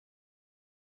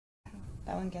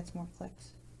That one gets more clicks.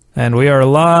 And we are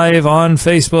live on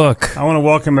Facebook. I want to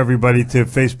welcome everybody to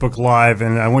Facebook Live,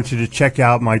 and I want you to check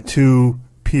out my two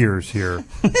peers here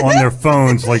on their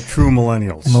phones like true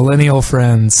millennials. Millennial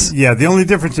friends. Yeah, the only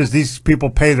difference is these people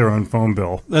pay their own phone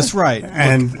bill. That's right.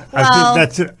 And I think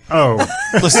that's it. Oh.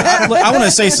 Listen, I want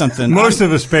to say something. Most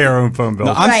of us pay our own phone bills.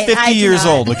 No, I'm Right, 50 I do years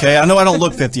not. old, okay? I know I don't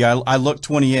look 50. I look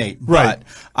 28. Right.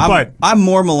 But I'm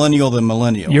more millennial than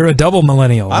millennial. You're a double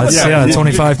millennial. That's, Yeah. it's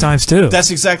 25 times 2. That's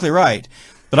exactly right.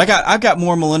 But I've got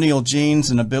more millennial genes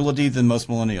and ability than most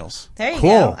millennials. There you Cool.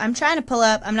 go. I'm trying to pull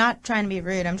up. I'm not trying to be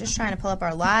rude. I'm just trying to pull up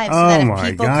our lives so Oh, that if my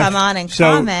people gosh. come on and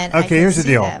So, comment, I okay, can here's the see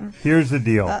deal. them. Here's the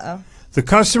deal. Uh-oh. The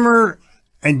customer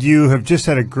and you have just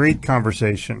had a great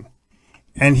conversation.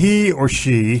 And he or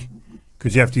she,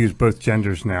 because you have to use both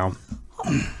genders now.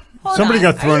 Hold Somebody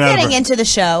on. got thrown Are out you of getting her- into the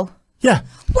show? Yeah.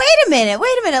 Wait a minute.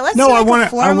 Let's No, do I like wanna- a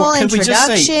formal Can we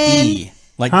introduction. just say E?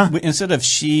 Like, Huh? instead of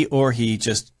she or he,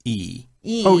 just E.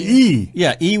 E. Oh, E.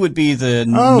 Yeah, E would be the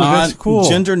that's cool.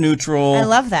 non-gender neutral I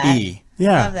love that. E.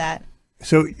 Yeah. Love that.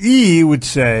 So E would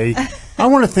say, I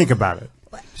want to think about it.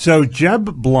 So Jeb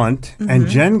Blount and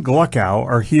Jen Gluckow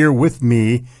are here with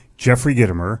me, Jeffrey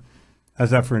Gitomer.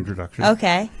 How's that for introduction?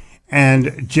 Okay.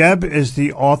 And Jeb is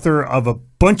the author of a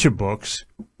bunch of books,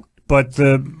 but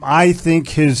I think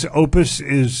his opus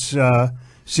is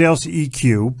Sales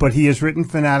EQ, but he has written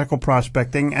Fanatical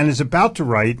Prospecting and is about to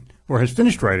write, or has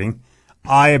finished writing,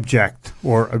 I Object,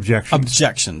 or Objections.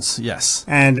 Objections, yes.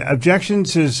 And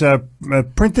Objections is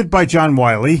printed by John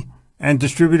Wiley and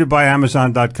distributed by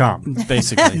Amazon.com.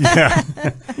 Basically. Yeah.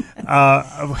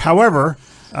 However,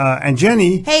 and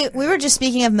Jenny. Hey, we were just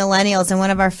speaking of millennials, and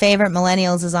one of our favorite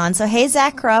millennials is on. So, hey,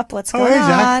 Zach Krupp, what's going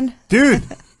on? Zach. Dude.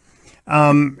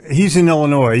 He's in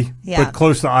Illinois, Yeah. but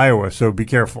close to Iowa, so be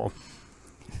careful.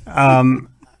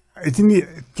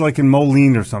 It's like in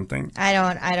Moline or something. I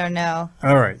don't know.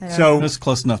 All right. So That's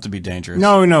close enough to be dangerous.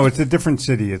 no, it's a different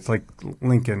city. It's like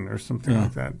Lincoln or something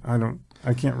like that.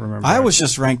 I can't remember. I was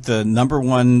just ranked the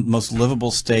 #1 most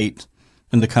livable state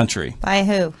in the country. By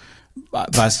who? By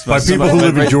people who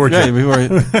live in Georgia.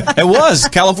 Yeah, it was.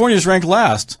 California's ranked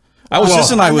last. I was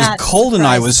just, and I I'm was not cold and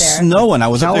I was surprised there. snowing. I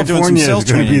was up there doing some California sales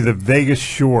is going to training. be the Vegas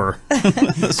shore.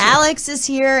 Alex is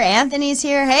here. Anthony's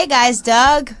here. Hey, guys,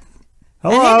 Doug.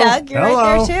 Hello. And hey, Doug, you're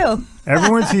Hello. right there, too.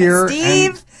 Everyone's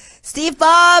here. Steve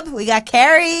Bob. We got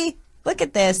Carrie. Look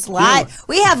at this. Live.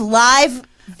 We have live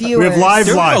viewers. We have live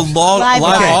There was a Live live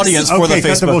lives. audience for the cut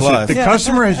Facebook bullshit. Live. The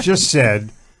customer has just said,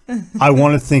 I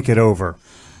want to think it over.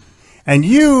 And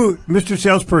you, Mr.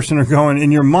 Salesperson, are going,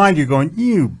 in your mind, you're going,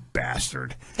 you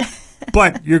bastard.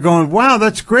 But you're going, wow,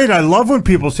 that's great. I love when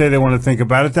people say they want to think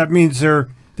about it. That means they're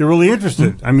really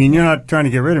interested. I mean, you're not trying to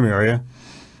get rid of me, are you?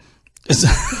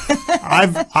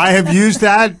 I have used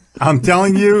that. I'm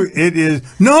telling you, it is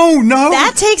no.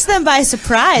 That takes them by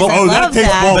surprise. Well, I love takes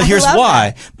that. balls. But here's I love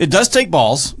why. It does take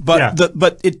balls, but Yeah.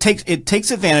 but it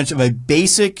takes advantage of a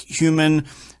basic human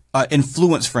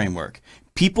influence framework.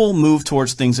 People move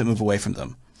towards things that move away from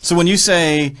them. So when you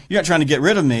say you're not trying to get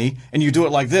rid of me, and you do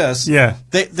it like this, Yeah.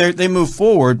 they move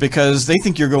forward because they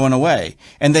think you're going away,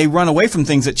 and they run away from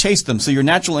things that chase them. So your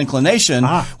natural inclination,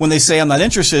 when they say I'm not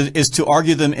interested, is to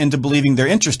argue them into believing they're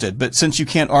interested. But since you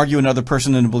can't argue another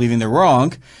person into believing they're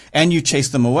wrong, and you chase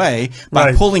them away by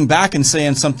Right. pulling back and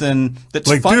saying something that's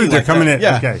Like, funny, dude, they're like coming that. in.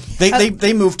 Yeah. Okay.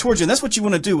 They move towards you, and that's what you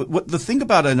want to do. The thing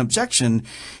about an objection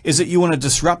is that you want to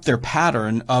disrupt their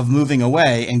pattern of moving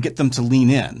away and get them to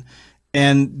lean in.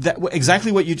 And that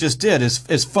exactly what you just did,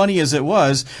 as funny as it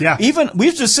was. Yeah. Even we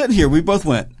were just sitting here, we both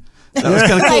went. That was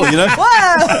kind of cool, you know.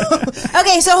 Whoa.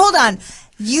 Okay, so hold on.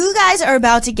 You guys are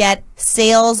about to get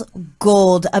sales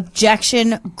gold,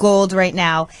 objection gold right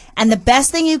now. And the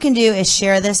best thing you can do is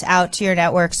share this out to your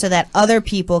network so that other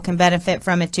people can benefit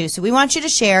from it too. So we want you to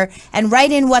share and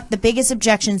write in what the biggest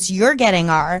objections you're getting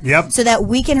are. Yep. So that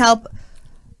we can help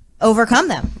overcome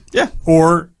them. Yeah,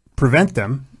 Or prevent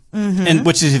them. and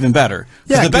which is even better.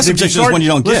 Yeah, the best 'cause if objection is one you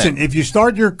don't listen, get. if you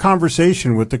start your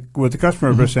conversation with the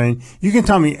customer by saying, you can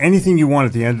tell me anything you want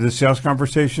at the end of the sales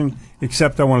conversation,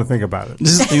 except I want to think about it.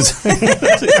 That's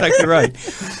exactly right.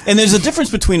 And there's a difference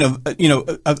between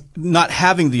not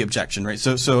having the objection, right?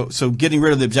 So getting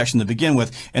rid of the objection to begin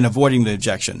with and avoiding the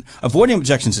objection. Avoiding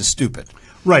objections is stupid.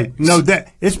 Right. No,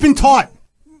 that it's been taught.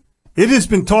 It has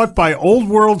been taught by old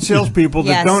world salespeople that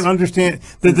Yes. don't understand.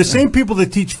 They're the same people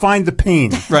that teach find the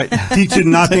pain. Right. Teach you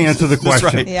not to answer the That's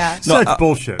question. right. Yeah. Such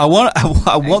bullshit. I want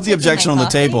the taking objection my on the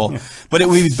coffee? table, but it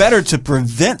would be better to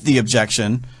prevent the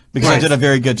objection because I Right. did a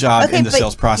very good job Okay, in the but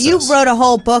sales process. you wrote a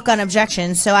whole book on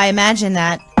objections, so I imagine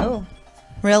that. Oh,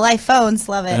 Real life phones,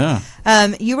 love it.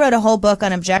 Yeah. You wrote a whole book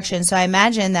on objections, so I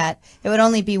imagine that it would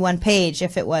only be one page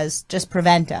if it was just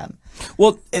prevent them.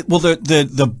 Well,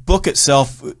 the book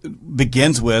itself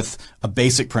begins with a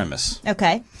basic premise.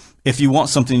 Okay. If you want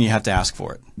something, you have to ask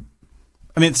for it.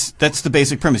 I mean, that's the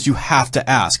basic premise. You have to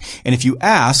ask. And if you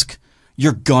ask,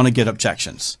 you're going to get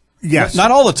objections. Yes.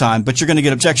 Not all the time, but you're going to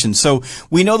get objections. So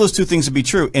we know those two things to be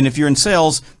true. And if you're in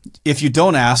sales, if you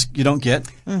don't ask, you don't get.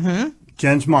 Mm-hmm.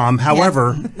 Jen's mom.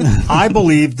 However, I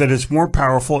believe that it's more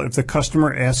powerful if the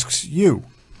customer asks you.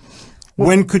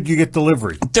 When could you get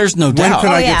delivery? There's no When doubt. could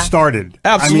I yeah. get started?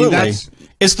 Absolutely. I mean,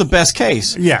 it's the best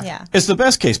case. yeah. It's the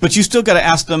best case. But you still got to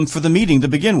ask them for the meeting to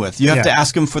begin with. You have to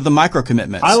ask them for the micro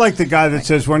commitments. I like the guy that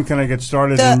says, when can I get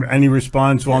started? And he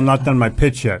responds, well, I'm not done my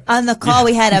pitch yet. On the call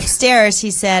we had upstairs, he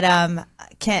said,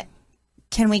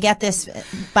 can we get this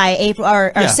by April?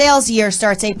 Our sales year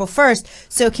starts April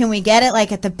 1st. So can we get it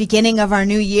like at the beginning of our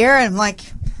new year? And I'm like,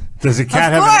 Does a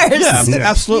cat of have course. Yeah,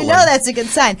 absolutely. You know that's a good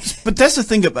sign. But that's the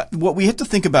thing about what we have to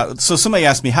think about. So somebody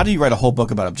asked me, how do you write a whole book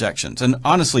about objections? And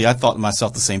honestly, I thought to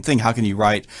myself the same thing. How can you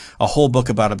write a whole book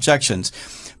about objections?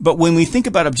 But when we think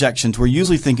about objections, we're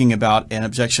usually thinking about an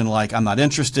objection like, I'm not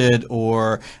interested,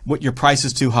 or what your price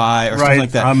is too high, or something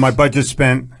like that. My budget's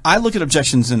spent. I look at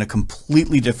objections in a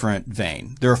completely different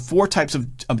vein. There are 4 types of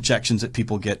objections that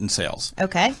people get in sales.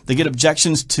 Okay. They get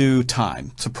objections to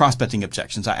time, to prospecting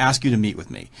objections. I ask you to meet with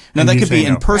me. Now, And that you could be say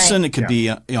in no. person. Right. It could be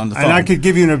on the phone. And I could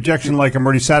give you an objection like, I'm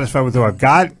already satisfied with who I've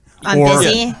got. I'm or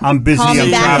busy. I'm busy. Call me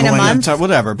I'm back in a traveling. month.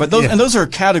 Whatever. But those are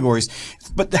categories.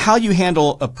 But how you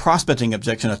handle a prospecting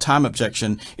objection, a time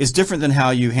objection, is different than how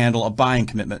you handle a buying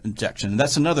commitment objection. And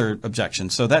that's another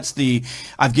objection. So that's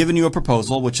I've given you a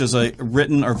proposal, which is a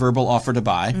written or verbal offer to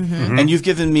buy, and you've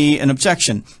given me an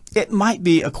objection. It might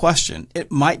be a question.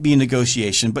 It might be a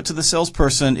negotiation. But to the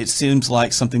salesperson, it seems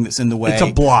like something that's in the way It's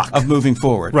a block. of moving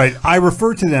forward. Right. I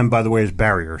refer to them, by the way, as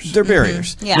barriers. They're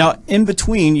barriers. Yeah. Now, in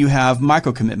between, you have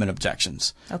micro commitment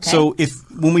objections. Okay. So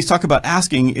when we talk about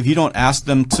asking, if you don't ask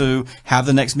them to have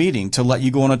the next meeting, to let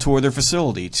you go on a tour of their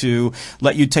facility, to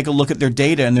let you take a look at their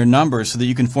data and their numbers so that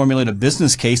you can formulate a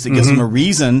business case that gives them a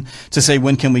reason to say,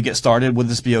 when can we get started? Would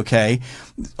this be okay?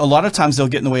 A lot of times they'll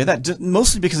get in the way of that,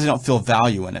 mostly because they don't feel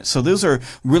value in it. So those are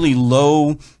really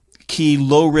low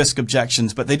risk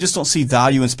objections, but they just don't see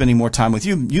value in spending more time with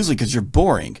you, usually because you're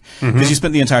boring, because you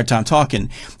spent the entire time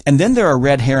talking. And then there are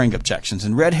red herring objections,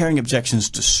 and red herring objections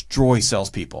destroy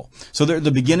salespeople. So they're at the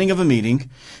beginning of a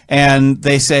meeting, and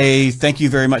they say, thank you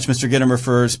very much, Mr. Gitomer,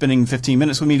 for spending 15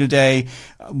 minutes with me today.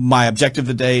 My objective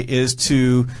today is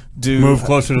to Move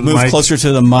closer to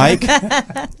the mic.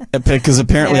 Because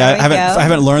apparently There we I go.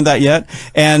 haven't learned that yet.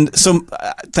 And so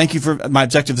thank you for my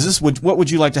objective. Is this, what would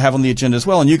you like to have on the agenda as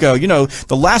well? And you go,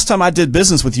 the last time I did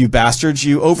business with you bastards,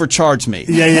 you overcharged me.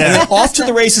 Yeah. And then off to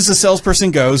the races the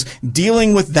salesperson goes,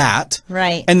 dealing with that.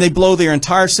 Right. And they blow their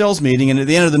entire sales meeting. And at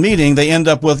the end of the meeting, they end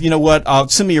up with,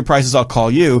 send me your prices, I'll call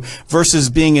you,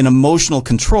 versus being in emotional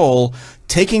control,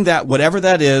 taking that, whatever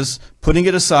that is, putting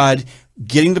it aside,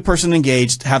 getting the person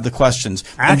engaged, have the questions.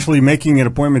 Actually making an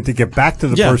appointment to get back to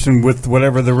the Yeah. person with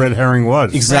whatever the red herring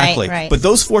was. Exactly. Right. But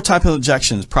those 4 types of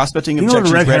objections, prospecting You know what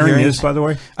objections, a red herring herrings, is, by the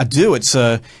way? I do. It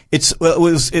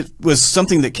was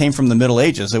something that came from the Middle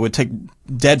Ages. They would take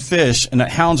dead fish, and the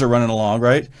hounds are running along,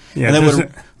 right? Yeah, And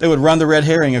they would run the red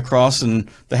herring across, and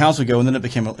the hounds would go, and then it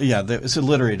became it's a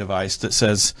literary device that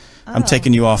says, "I'm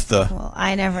taking you off the." Well,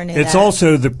 I never knew It's that.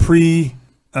 also the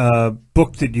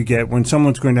book that you get when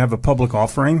someone's going to have a public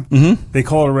offering. They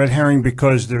call it a red herring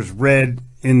because there's red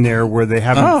in there where they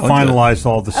haven't Oh, okay. finalized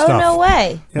all the Oh, stuff. no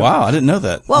way. Wow, I didn't know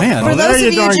that. Well, Man, for there those you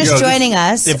of you darn just go. joining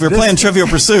us, if we're playing Trivial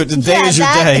Pursuit, today Yeah, is your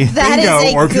that- day. that is Bingo.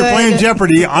 a Or if you're good- playing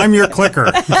Jeopardy, I'm your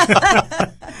clicker.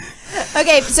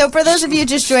 Okay, so for those of you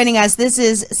just joining us, this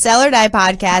is Sell or Die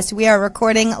Podcast. We are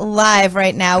recording live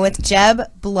right now with Jeb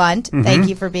Blount. Thank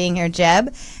you for being here,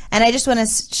 Jeb. And I just want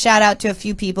to shout out to a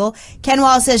few people. Ken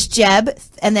Wall says Jeb,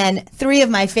 and then 3 of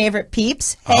my favorite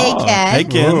peeps. Hey, Ken. Hey,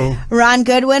 Ken. Whoa. Ron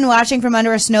Goodwin watching from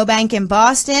under a snowbank in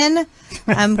Boston.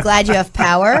 I'm glad you have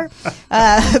power.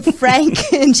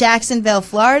 Frank in Jacksonville,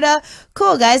 Florida.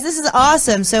 Cool, guys. This is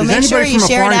awesome. So Is make sure anybody you from a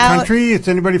share it foreign out. country? It's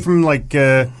anybody from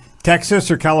Texas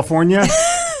or California?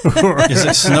 Is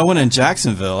it snowing in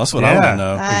Jacksonville? That's what I want Yeah. to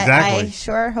know. Exactly. I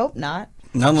sure hope not.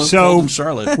 None less So cold in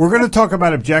Charlotte. we're going to talk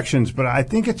about objections, but I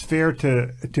think it's fair to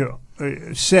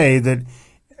say that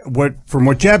from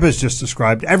what Jeb has just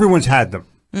described, everyone's had them.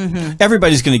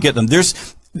 Everybody's going to get them.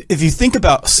 If you think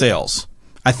about sales,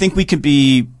 I think we could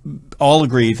be all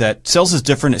agree that sales is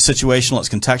different. It's situational. It's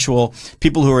contextual.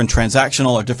 People who are in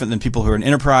transactional are different than people who are in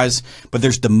enterprise, but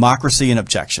there's democracy in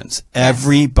objections.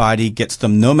 Everybody gets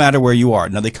them no matter where you are.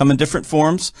 Now, they come in different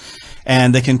forms,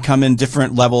 and they can come in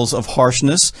different levels of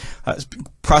harshness.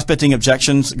 Prospecting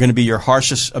objections are going to be your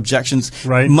harshest objections,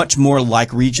 right? Much more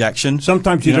like rejection.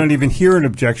 Sometimes you don't even hear an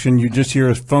objection; you just hear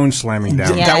a phone slamming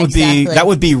down. Yeah, that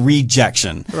would be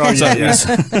rejection. Oh, yeah.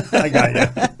 I got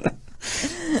you.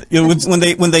 When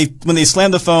they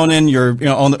slam the phone in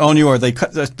on you, or they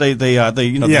cut they shut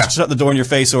the door in your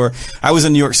face. Or I was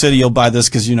in New York City. You'll buy this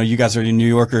because you guys are New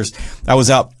Yorkers. I was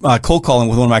out cold calling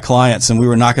with one of my clients, and we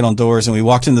were knocking on doors, and we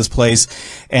walked in this place,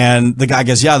 and the guy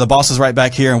goes, "Yeah, the boss is right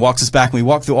back here," and walks us back, and we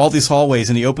walk through all these hallways,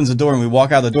 and he opens the door, and we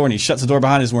walk out of the door, and he shuts the door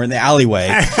behind us, and we're in the alleyway.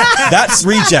 That's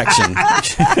rejection.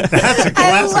 That's a classic.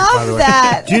 I love by the way.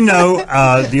 that. Do you know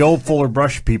the old Fuller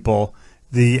Brush people?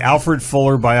 The Alfred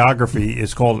Fuller biography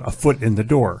is called A Foot in the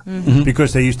Door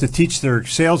because they used to teach their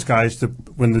sales guys to,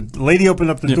 when the lady opened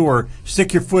up the door,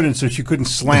 stick your foot in so she couldn't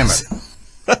slam it.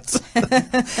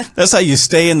 That's how you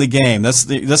stay in the game. That's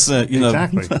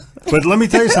Exactly. But let me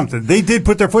tell you something. They did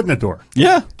put their foot in the door.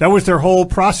 Yeah. That was their whole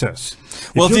process.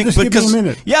 Well, Just give me a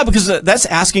minute. because that's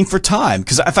asking for time.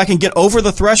 Because if I can get over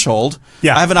the threshold,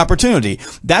 I have an opportunity.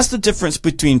 That's the difference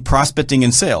between prospecting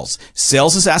and sales.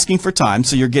 Sales is asking for time,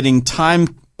 so you're getting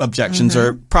time objections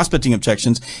or prospecting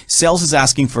objections. Sales is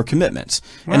asking for commitments.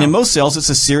 Wow. And in most sales, it's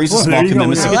a series of Well, small there you go.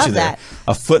 commitments I to get love you there. that.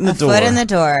 A foot in the door. Foot in the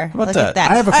door. How about Look that? at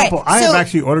that. I have a All couple. right, I have so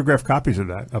actually autographed copies of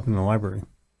that up in the library.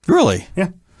 Really? Yeah.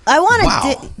 I want to.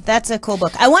 Wow. That's a cool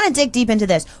book. I want to dig deep into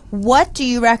this. What do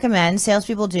you recommend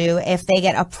salespeople do if they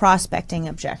get a prospecting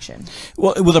objection?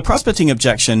 Well, with a prospecting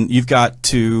objection, you've got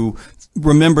to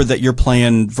remember that you're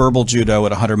playing verbal judo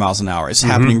at 100 miles an hour. It's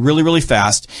happening really, really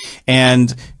fast,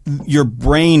 and your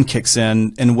brain kicks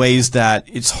in ways that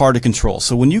it's hard to control.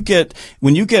 So when you get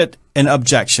an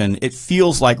objection, it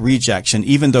feels like rejection,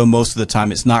 even though most of the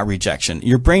time it's not rejection.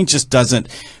 Your brain just doesn't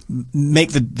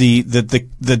make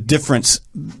the difference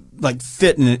like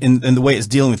fit in the way it's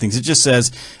dealing with things. It just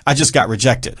says, I just got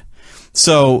rejected.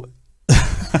 So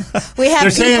We have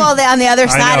They're people saying- on the other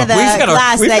side of the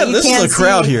glass that you this can't is a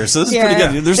crowd see. here, so this is pretty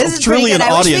good. There's This is truly pretty an good.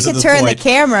 I audience wish we at could this turn point. the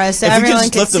camera so If you could everyone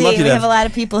just could lift them see. up, you'd We have- have a lot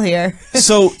of people here.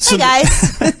 So Hey guys.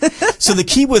 So the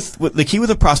key with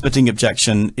a prospecting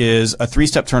objection is a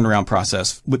 3-step turnaround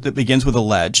process that begins with a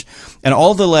ledge, and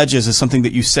all the ledges is something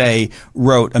that you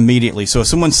wrote immediately. So if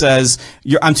someone says,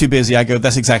 "I'm too busy," I go,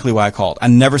 "That's exactly why I called." I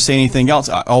never say anything else.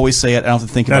 I always say it. I don't have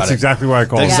to think about it. That's exactly why I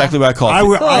called. That's exactly why I called.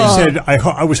 I said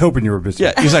I was hoping you were busy.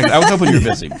 Yeah, exactly. I was hoping you were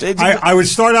busy. I would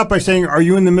start out by saying, "Are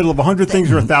you in the middle of 100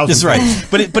 things or 1,000?" That's right.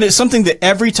 But it's something that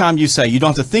every time you say, you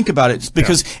don't have to think about it,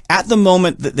 because at the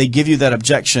moment that they give you that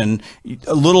objection,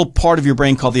 a little part of your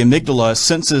brain called the amygdala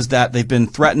senses that they've been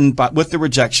threatened with the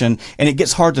rejection, and it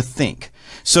gets hard to think.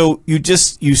 So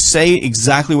you say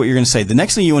exactly what you're going to say. The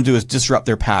next thing you want to do is disrupt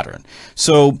their pattern.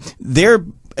 So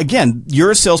again,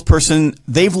 you're a salesperson.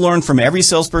 They've learned from every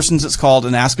salesperson that's called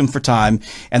and asked them for time,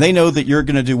 and they know that you're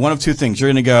going to do one of two things. You're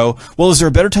going to go, "Well, is there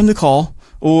a better time to call?"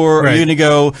 Or are you going to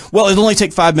go, "Well, it'll only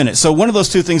take 5 minutes." So one of those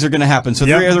two things are going to happen. So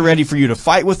they're either ready for you to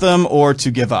fight with them or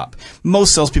to give up.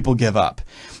 Most salespeople give up.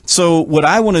 So what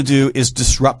I want to do is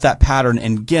disrupt that pattern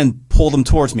and, again, pull them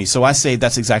towards me. So I say,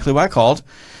 "That's exactly why I called,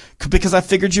 because I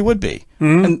figured you would be,"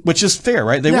 and which is fair,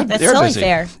 right? They're totally busy.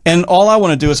 fair. And all I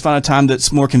want to do is find a time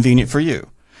that's more convenient for you.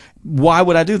 Why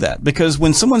would I do that? Because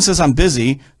when someone says I'm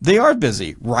busy, they are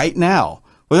busy right now.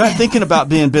 Well, they're not thinking about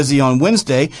being busy on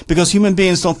Wednesday, because human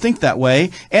beings don't think that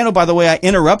way. And, oh, by the way, I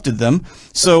interrupted them.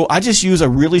 So I just use a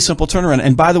really simple turnaround.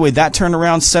 And by the way, that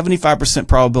turnaround, 75%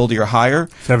 probability or higher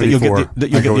that you'll get the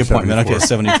appointment. 74. Okay,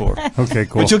 74. Okay,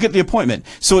 cool. But you'll get the appointment.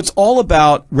 So it's all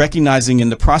about recognizing in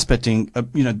the prospecting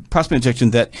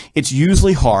objection that it's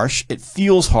usually harsh. It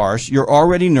feels harsh. You're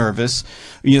already nervous.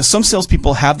 Some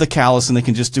salespeople have the callus and they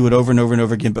can just do it over and over and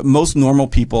over again. But most normal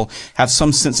people have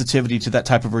some sensitivity to that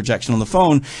type of rejection on the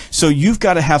phone. So you've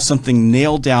got to have something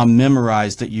nailed down,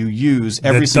 memorized that you use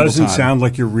every single time. It doesn't sound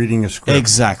like you're reading a script.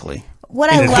 Exactly.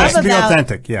 What I It love has to be about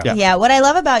authentic. Yeah. what I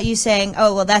love about you saying,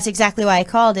 "Oh, well, that's exactly why I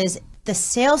called," is the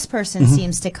salesperson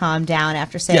seems to calm down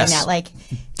after saying that. Like,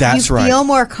 That's you right. feel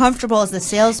more comfortable as the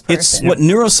salesperson. It's what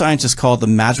neuroscientists call the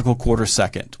magical quarter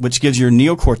second, which gives your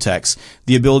neocortex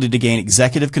the ability to gain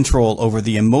executive control over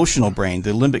the emotional brain, the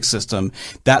limbic system.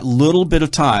 That little bit of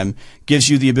time gives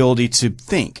you the ability to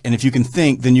think. And if you can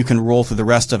think, then you can roll through the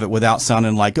rest of it without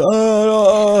sounding like,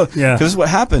 yeah. Because this is what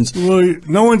happens. Well,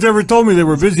 no one's ever told me they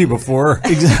were busy before.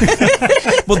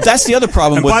 Well, that's the other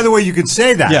problem. And by the way, you could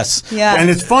say that. Yes. Yeah. And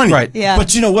it's funny. Right. Yeah.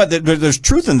 But you know what? There's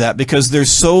truth in that, because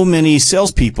there's so many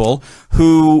salespeople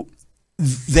who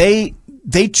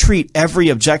they treat every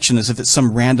objection as if it's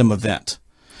some random event.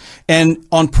 And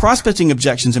on prospecting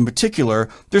objections in particular,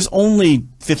 there's only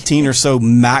 15 or so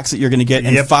max that you're going to get,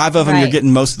 and 5 of them you're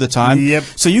getting most of the time. Yep.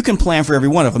 So you can plan for every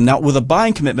one of them. Now, with a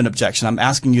buying commitment objection, I'm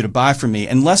asking you to buy from me,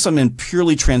 unless I'm in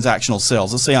purely transactional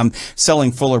sales. Let's say I'm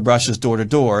selling Fuller brushes door to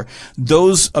door.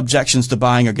 Those objections to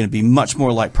buying are going to be much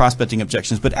more like prospecting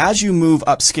objections. But as you move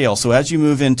upscale, so as you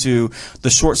move into the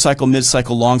short cycle, mid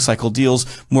cycle, long cycle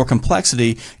deals, more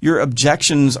complexity, your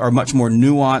objections are much more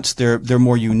nuanced. They're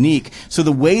more unique. So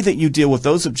the way that you deal with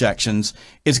those objections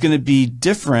is going to be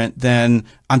different than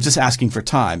I'm just asking for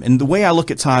time. And the way I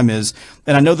look at time is,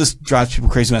 and I know this drives people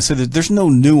crazy when I say that there's no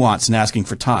nuance in asking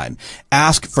for time.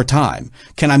 Ask for time.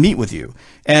 Can I meet with you?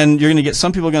 And you're going to get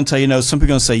some people are going to tell you no, some people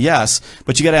are going to say yes,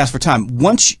 but you got to ask for time.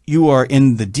 Once you are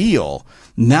in the deal,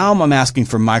 now I'm asking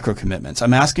for micro commitments.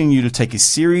 I'm asking you to take a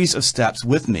series of steps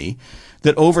with me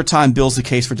that over time builds the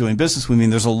case for doing business with me.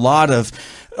 And there's a lot of,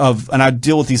 and I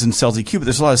deal with these in Sales EQ, but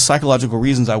there's a lot of psychological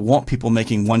reasons I want people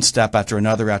making one step after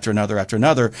another, after another, after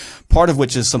another, part of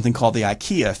which is something called the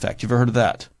IKEA effect. You've ever heard of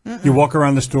that? You walk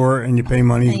around the store and you pay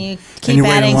money. And you keep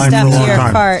wait in adding line for a stuff long to your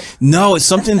time. cart. No, it's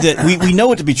something that we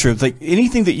know it to be true. Like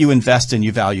anything that you invest in,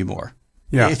 you value more.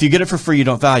 Yeah. If you get it for free, you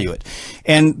don't value it.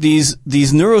 And these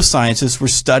neuroscientists were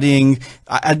studying,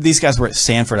 these guys were at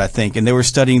Stanford, I think, and they were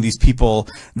studying these people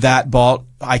that bought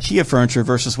IKEA furniture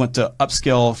versus went to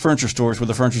upscale furniture stores where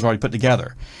the furniture's already put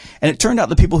together. And it turned out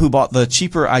the people who bought the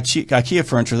cheaper IKEA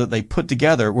furniture that they put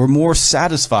together were more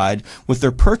satisfied with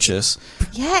their purchase.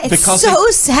 Yeah, it's so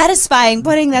satisfying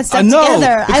putting that stuff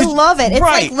together. I love it. It's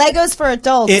like Legos for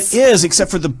adults. It is, except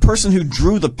for the person who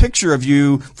drew the picture of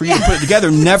you for you to put it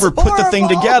together never put the thing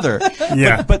together.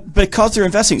 Yeah. But because they're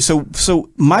investing. So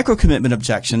micro commitment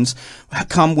objections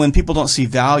come when people don't see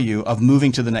value of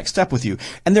moving to the next step with you.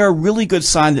 And they're a really good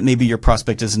sign that maybe your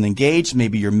prospect isn't engaged,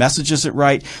 maybe your message isn't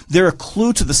right. They're a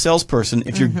clue to the salesperson,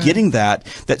 if you're getting that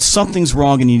something's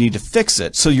wrong and you need to fix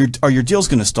it. So your deal's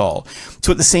going to stall.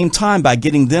 So at the same time, by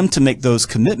getting them to make those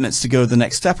commitments to go to the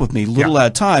next step with me, little at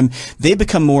a time, they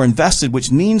become more invested,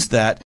 which means that